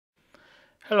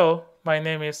Hello, my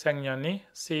name is Sang-Yeon,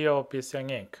 CEO of Biseng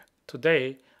Inc.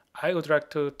 Today, I would like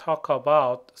to talk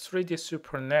about 3D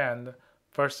Super-NAND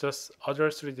versus other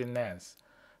 3D NANDs,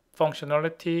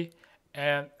 functionality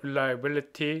and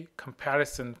reliability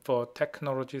comparison for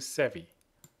technology savvy.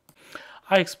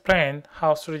 I explained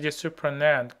how 3D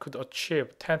Super-NAND could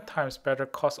achieve 10 times better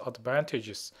cost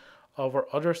advantages over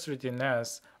other 3D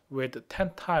NANDs with 10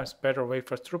 times better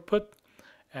wafer throughput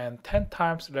and 10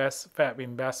 times less fab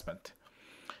investment.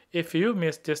 If you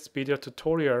missed this video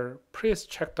tutorial, please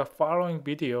check the following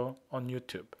video on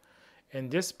YouTube. In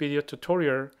this video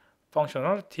tutorial,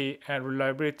 functionality and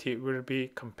reliability will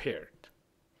be compared.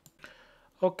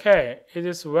 Okay, it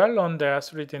is well known that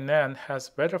 3D NAND has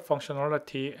better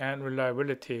functionality and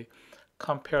reliability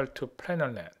compared to planar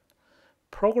NAND.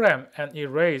 Program and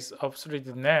erase of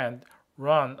 3D NAND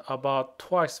run about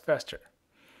twice faster,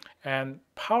 and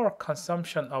power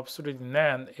consumption of 3D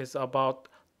NAND is about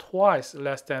twice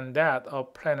less than that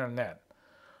of planar NAND.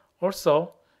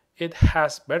 Also, it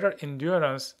has better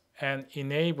endurance and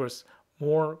enables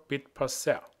more bit per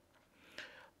cell.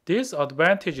 These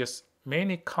advantages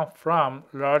mainly come from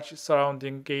large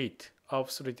surrounding gate of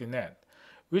 3D NAND,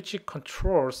 which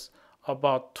controls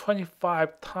about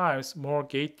 25 times more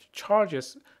gate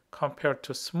charges compared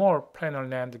to small planar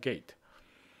NAND gate.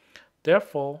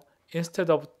 Therefore, instead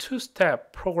of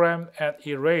two-step program and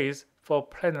erase for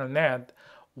planar NAND,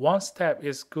 one step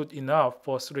is good enough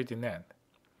for 3D NAND.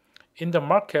 In the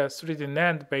market, 3D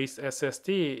NAND-based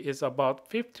SSD is about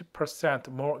 50%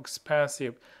 more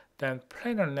expensive than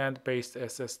planar NAND-based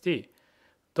SSD,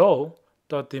 though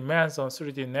the demands on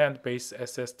 3D NAND-based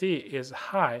SSD is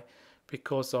high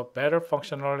because of better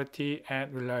functionality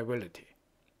and reliability.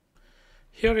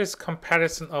 Here is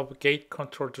comparison of gate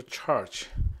control to charge.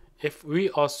 If we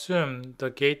assume the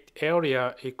gate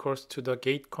area equals to the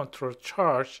gate control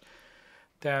charge,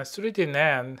 then 3D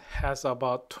NAND has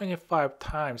about 25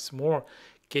 times more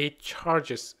gate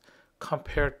charges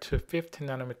compared to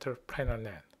 50nm planar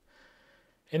NAND.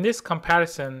 In this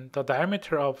comparison, the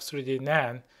diameter of 3D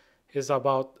NAND is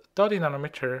about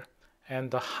 30nm and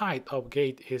the height of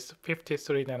gate is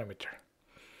 53nm.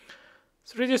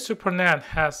 3D Super NAND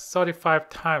has 35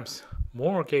 times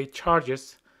more gate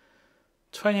charges,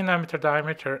 20nm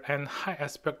diameter, and high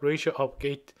aspect ratio of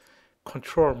gate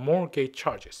control more gate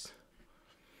charges.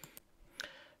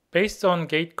 Based on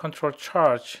gate control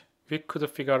charge, we could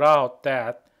figure out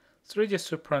that 3D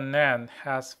Super NAND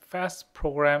has fast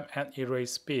program and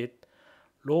erase speed,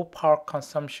 low power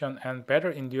consumption, and better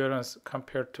endurance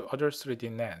compared to other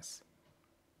 3D NANDs.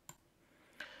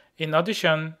 In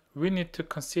addition, we need to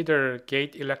consider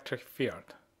gate electric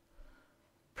field.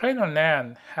 Planar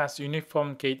NAND has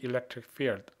uniform gate electric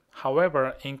field.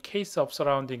 However, in case of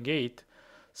surrounding gate,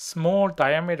 small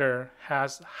diameter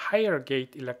has higher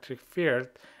gate electric field,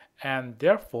 and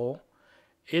therefore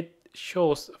it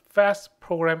shows fast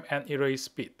program and erase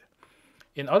speed.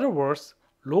 In other words,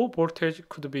 low voltage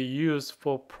could be used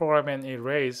for program and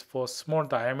erase for small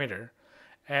diameter,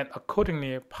 and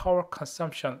accordingly power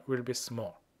consumption will be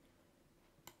small.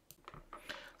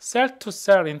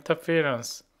 Cell-to-cell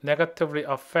interference negatively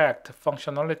affect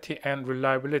functionality and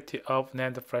reliability of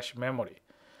NAND flash memory.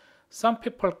 Some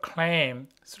people claim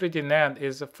 3D NAND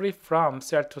is free from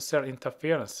cell-to-cell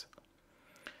interference.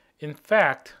 In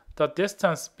fact, the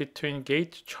distance between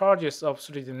gate charges of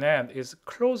 3D NAND is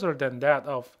closer than that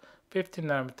of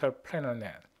 50nm planar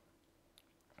NAND.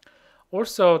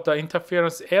 Also, the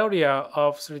interference area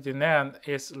of 3D NAND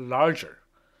is larger,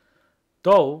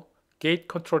 though gate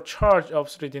control charge of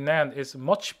 3D NAND is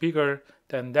much bigger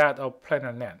than that of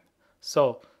planar NAND.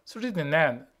 So, 3D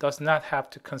NAND does not have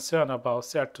to concern about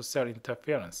cell-to-cell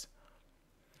interference.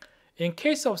 In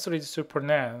case of 3D Super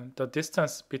NAND, the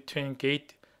distance between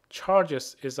gate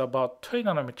charges is about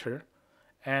 20nm,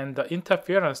 and the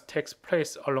interference takes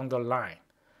place along the line.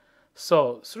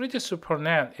 So 3D Super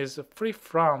NAND is free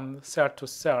from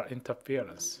cell-to-cell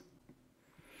interference.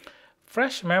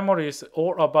 Flash memory is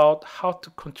all about how to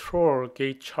control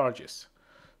gate charges.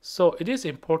 So it is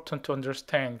important to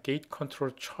understand gate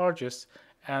control charges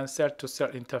and cell-to-cell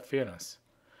interference.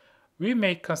 We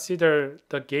may consider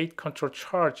the gate control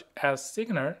charge as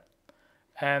signal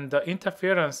and the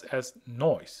interference as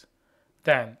noise.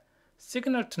 Then,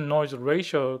 signal-to-noise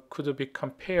ratio could be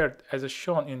compared as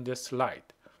shown in this slide.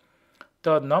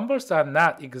 The numbers are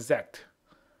not exact,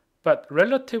 but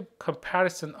relative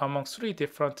comparison among three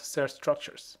different cell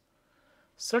structures.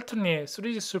 Certainly,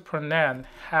 3D Super NAND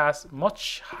has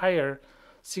much higher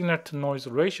signal-to-noise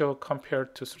ratio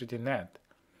compared to 3D NAND.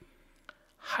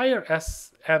 Higher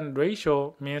SN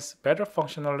ratio means better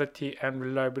functionality and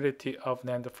reliability of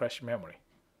NAND flash memory.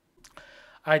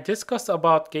 I discussed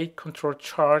about gate control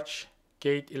charge,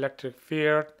 gate electric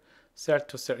field,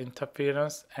 cell-to-cell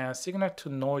interference, and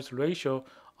signal-to-noise ratio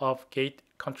of gate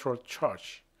control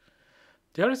charge.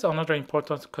 There is another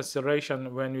important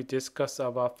consideration when we discuss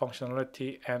about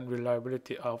functionality and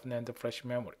reliability of NAND flash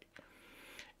memory.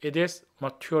 It is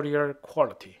material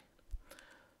quality.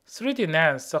 3D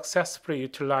NAND successfully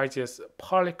utilizes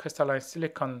polycrystalline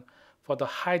silicon for the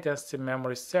high-density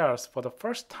memory cells for the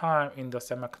first time in the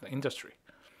semiconductor industry.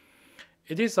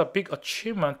 It is a big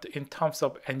achievement in terms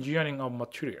of engineering of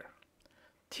material.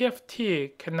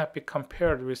 TFT cannot be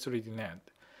compared with 3D NAND.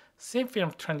 Thin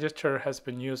film transistor has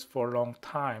been used for a long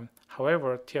time.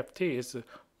 However, TFT is a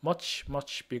much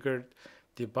bigger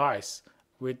device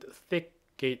with thick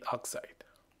gate oxide.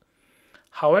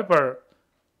 However,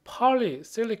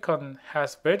 polysilicon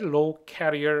has very low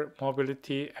carrier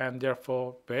mobility and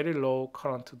therefore very low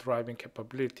current driving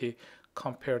capability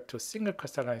compared to single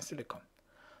crystalline silicon.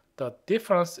 The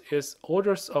difference is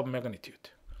orders of magnitude.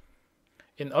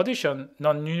 In addition,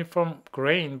 non-uniform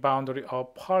grain boundary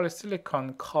of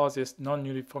polysilicon causes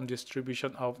non-uniform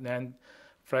distribution of NAND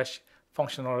flash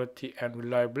functionality and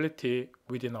reliability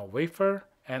within a wafer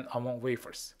and among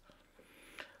wafers.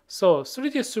 So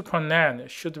 3D Super-NAND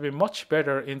should be much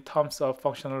better in terms of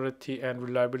functionality and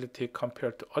reliability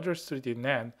compared to other 3D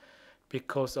NAND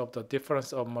because of the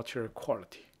difference of material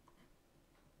quality.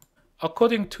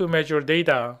 According to measured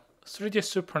data, 3D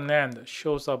Super-NAND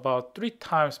shows about 3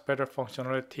 times better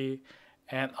functionality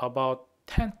and about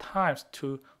 10 times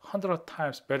to 100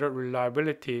 times better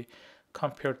reliability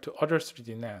compared to other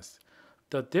 3D NANDs.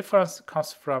 The difference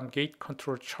comes from gate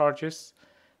control charges,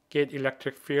 gate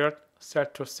electric field,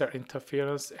 cell-to-cell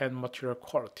interference, and material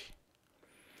quality.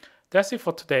 That's it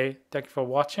for today. Thank you for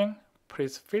watching.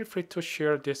 Please feel free to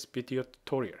share this video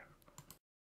tutorial.